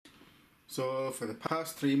So for the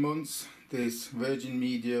past 3 months, this Virgin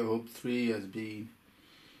Media Hub 3 has been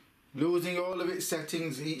losing all of its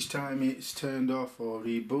settings each time it's turned off or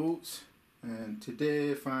reboots. And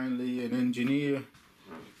today finally an engineer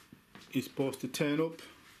is supposed to turn up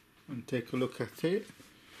and take a look at it.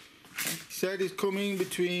 He said he's coming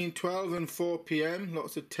between 12 and 4 PM,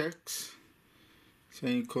 lots of texts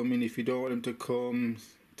saying coming. If you don't want him to come,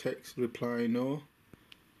 text reply no.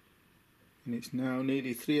 And it's now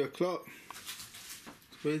nearly 3 o'clock.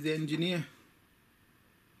 So where's the engineer?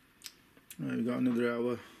 Right, we've got another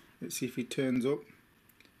hour. Let's see if he turns up.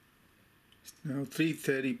 It's now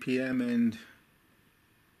 3:30 PM and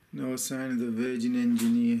no sign of the Virgin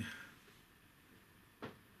engineer.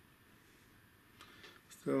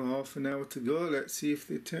 Still half an hour to go. Let's see if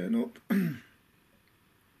they turn up.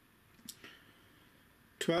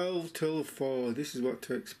 12 till 4. This is what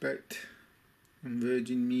to expect from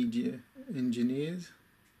Virgin Media engineers.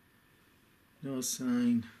 No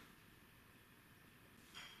sign.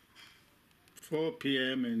 4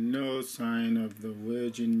 PM and no sign of the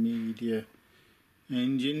Virgin Media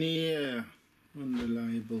engineer.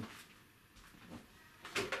 Unreliable.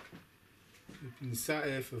 We've been sat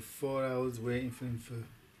here for 4 hours waiting for him, for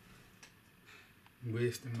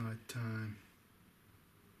wasting my time.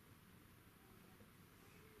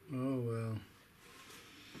 Oh well.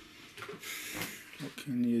 What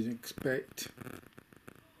can you expect?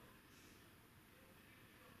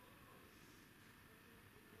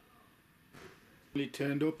 He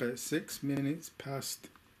turned up at 6 minutes past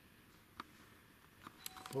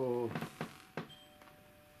 4.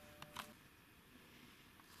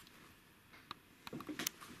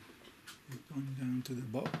 We've gone down to the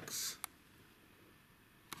box.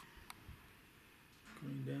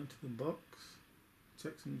 Going down to the box.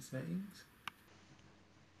 Check some settings.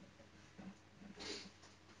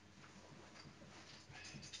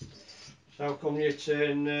 So how come you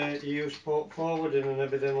turn you use port forwarding and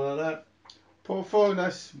everything like that? Port forward,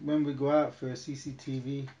 that's when we go out for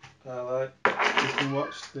CCTV. Alright. You can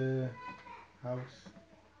watch the house.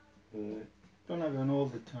 Right. Don't have it on all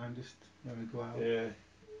the time, just when we go out. Yeah.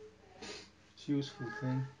 It's a useful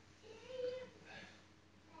thing.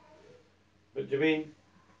 But do you mean,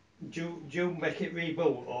 do you make it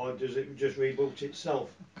reboot or does it just reboot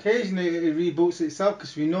itself? Occasionally it reboots itself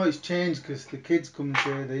because we know it's changed because the kids come and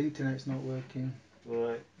say the internet's not working.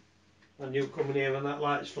 Right. And you coming here and that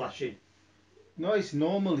light's flashing? No, it's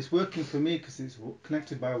normal. It's working for me because it's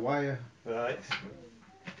connected by wire. Right.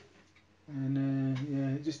 And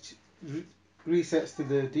yeah, it just resets to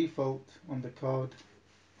the default on the card.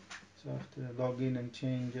 So I have to log in and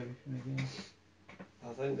change everything again.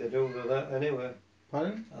 I think they do that anyway.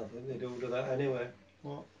 Pardon? I think they do that anyway.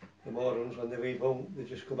 What? The modems, when they reboot, they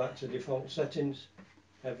just go back to default settings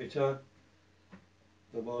every time.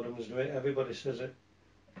 The modems do it, everybody says it.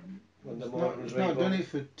 When the modems It's reboot. not done it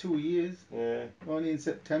for 2 years. Yeah. Only in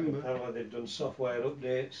September. Apparently they've done software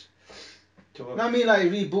updates. No, I mean like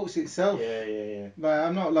it reboots itself. Yeah. Like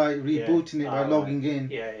I'm not like rebooting it by logging in.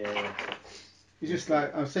 Yeah. It's just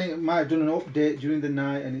like I'm saying it might have done an update during the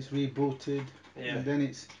night and it's rebooted. Yeah. And then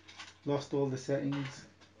it's lost all the settings.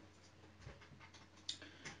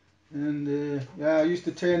 And yeah, I used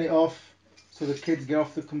to turn it off so the kids get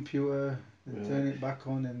off the computer and turn it back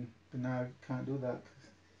on, and but now I can't do that because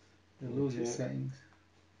they lose its settings.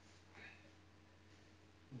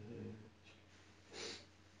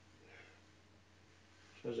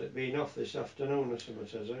 So has it been off this afternoon or something,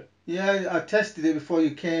 has it? Yeah, I tested it before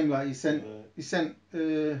you came. Like you sent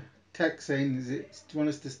text saying, do you want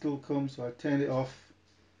us to still come? So I turned it off.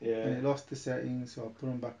 Yeah. And it lost the settings, so I put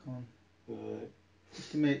them back on. Right.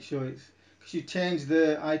 Just to make sure it's, because you changed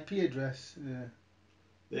the IP address.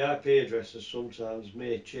 The IP addresses sometimes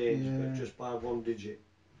may change, but Yeah. just by 1 digit.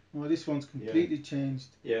 Well, this one's completely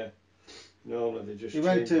changed. Yeah. Normally they just It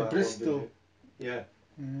went to by Bristol. 1 digit. Yeah.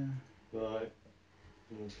 Yeah. Right.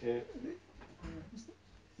 Okay.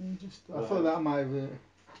 I thought that might have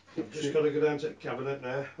I've just got to go down to the cabinet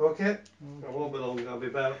now. Okay? I won't be long. I'll be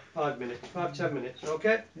about 5 minutes, 5-10 minutes.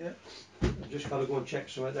 Okay? Yeah. I've just got to go and check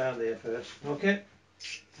something down there first. Okay?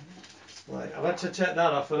 Right. I've had to take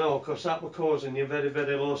that off and all because that was causing you very,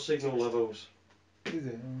 very low signal levels. Is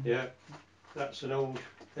it? Yeah. That's an old,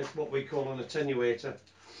 that's what we call an attenuator.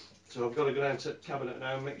 So I've got to go down to the cabinet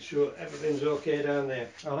now and make sure everything's okay down there.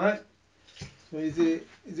 Alright? So is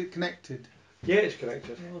it connected? Yeah, it's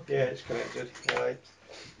connected. Okay. Yeah, it's connected. Right.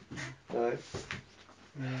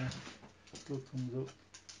 Yeah. Still comes up.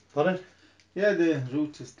 Pardon? Yeah, the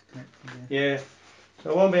router's connected. Yeah.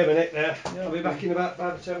 So I won't be a minute now. Yeah, I'll be back in about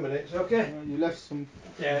 5 or 10 minutes, okay? You left some.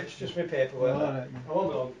 Yeah, it's just my paperwork. Alright. I won't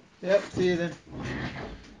be long. Yep, see you then.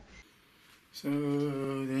 So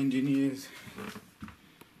the engineers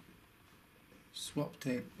swapped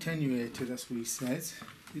a attenuator, that's what he says.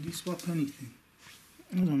 Did he swap anything?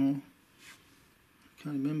 I don't know. I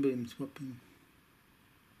can't remember him swapping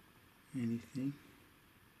anything.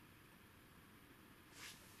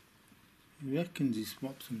 He reckons he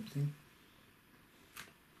swapped something.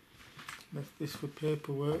 Left this for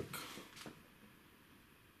paperwork.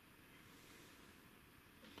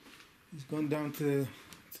 He's gone down to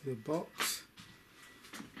the box,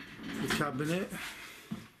 the cabinet.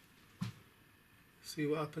 See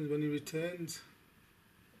what happens when he returns.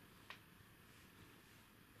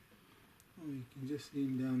 Oh, you can just see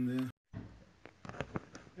him down there.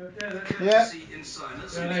 Okay, yeah.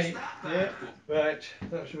 Right,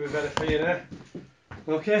 that should be better for you now.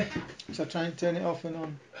 Okay. So try and turn it off and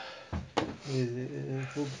on. Is it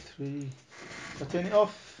hub 3? So turn it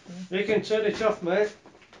off. You can turn it off, mate.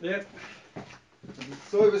 Yep.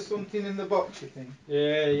 So it was something in the box, you think?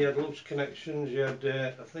 Yeah, you had loose connections, you had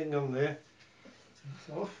a thing on there. It's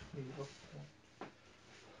off.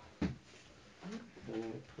 Put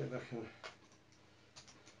it back on.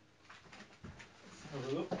 Have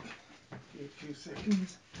a look. Give it a few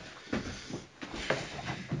seconds.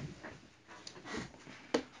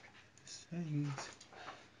 Settings.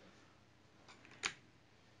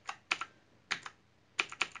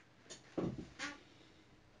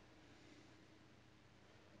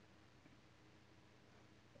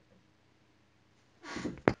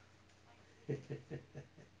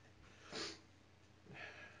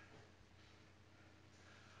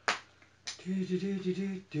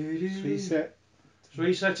 It's reset. It's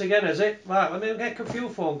reset again, is it? Right, let me get a few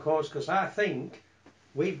phone calls because I think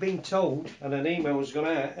we've been told, and an email was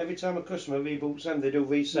going out, every time a customer reboots them, they do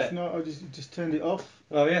reset. It's not, I just turned it off.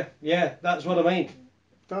 Oh yeah, yeah, that's what I mean.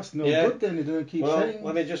 That's no good then, it doesn't keep setting.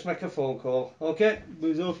 Let me just make a phone call, okay? It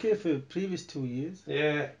was okay for the previous 2 years.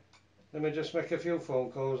 Yeah, let me just make a few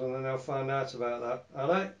phone calls and then I'll find out about that,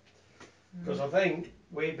 alright? Because I think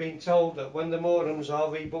we've been told that when the modems are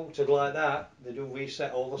rebooted like that, they do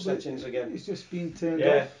reset all the settings again. It's just been turned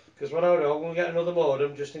off. off. Because what I'll do, I'm going to get another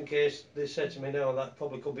modem just in case they said to me, no, that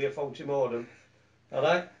probably could be a faulty modem.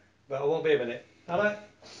 Alright? But I won't be a minute. Alright?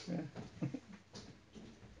 Yeah.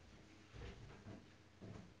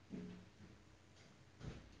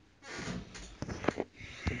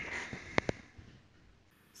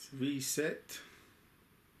 It's reset.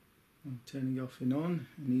 I'm turning it off and on,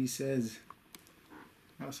 and he says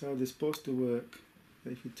that's how they're supposed to work.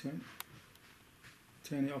 If you turn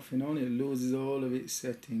it off and on, it loses all of its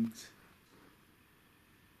settings.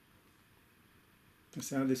 That's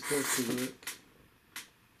how they're supposed to work.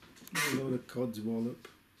 A load of cods wallop.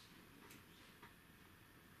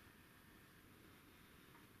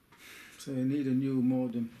 So you need a new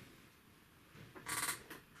modem.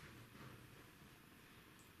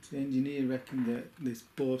 The engineer reckoned that they're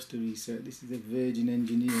supposed to reset. This is a virgin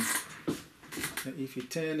engineer. That if you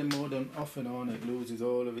turn the modem off and on, it loses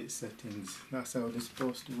all of its settings. That's how they're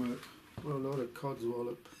supposed to work. Well, a lot of cods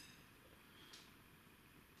wallop.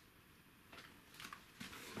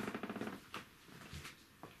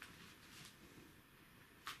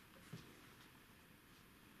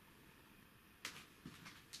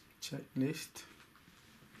 Checklist.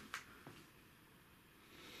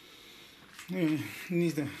 Yeah,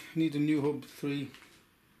 need a new hub 3.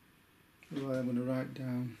 That's what I'm going to write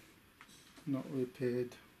down. Not repaired.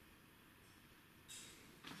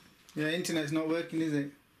 Yeah, internet's not working, is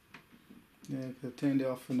it? Yeah, because I turned it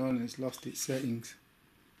off and on and it's lost its settings.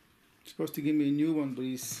 It's supposed to give me a new one, but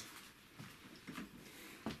he's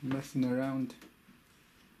messing around,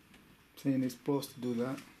 saying it's supposed to do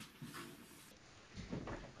that.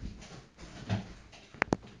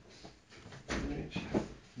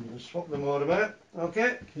 Swap the modem out,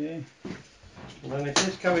 okay? Okay. And then if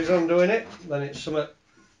this carries on doing it, then it's something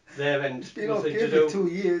their end. It's been nothing okay to do. for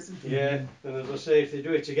 2 years. Yeah, and as I say, if they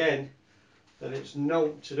do it again, then it's no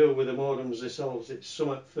to do with the modems themselves, it's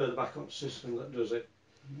something further back on the system that does it.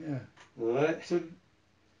 Yeah. Alright? So,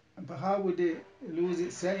 but how would it lose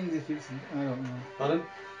its settings if it's, I don't know. Pardon?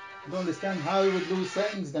 I don't understand how it would lose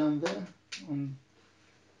settings down there.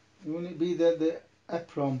 Wouldn't it be that the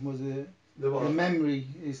EPROM was the memory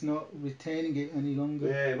is not retaining it any longer?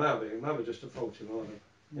 Yeah, it might be just a faulty modem.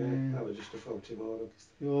 Yeah, it might be just a faulty modem.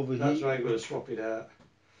 Overheat. That's why I'm going to swap it out.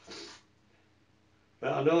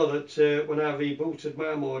 But I know that when I rebooted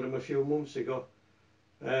my modem a few months ago,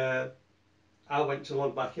 I went to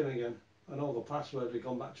log back in again, and all the passwords had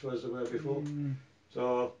gone back to as they were before.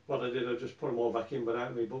 So what I did, I just put them all back in, but I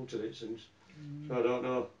haven't rebooted it since. So I don't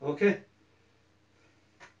know. Okay.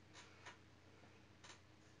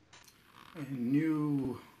 A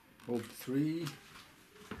new hub 3,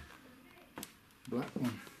 black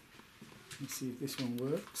one. Let's see if this one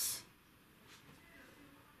works.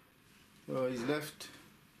 So he's left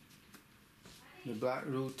the black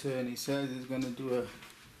router and he says he's going to do a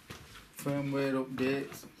firmware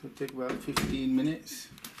update, so it'll take about 15 minutes.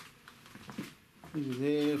 He was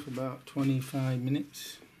there for about 25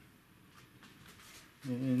 minutes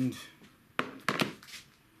and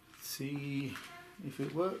see if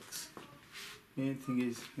it works. Main thing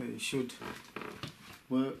is that it should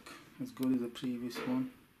work as good as the previous one.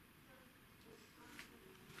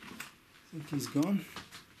 I think he's gone.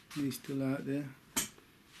 He's still out there.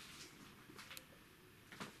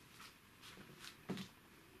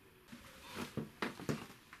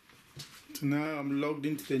 So now I'm logged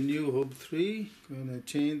into the new hub 3. I'm going to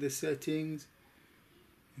change the settings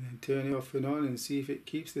and then turn it off and on and see if it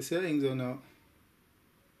keeps the settings or not.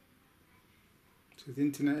 So the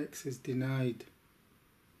internet access denied.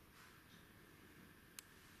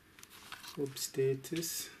 Hub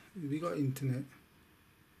status. Have we got internet?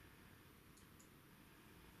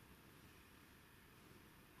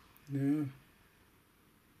 No.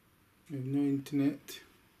 We have no internet.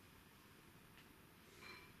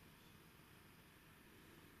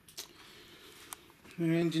 The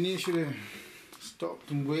engineer should have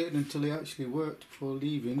stopped and waited until it actually worked before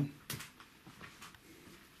leaving.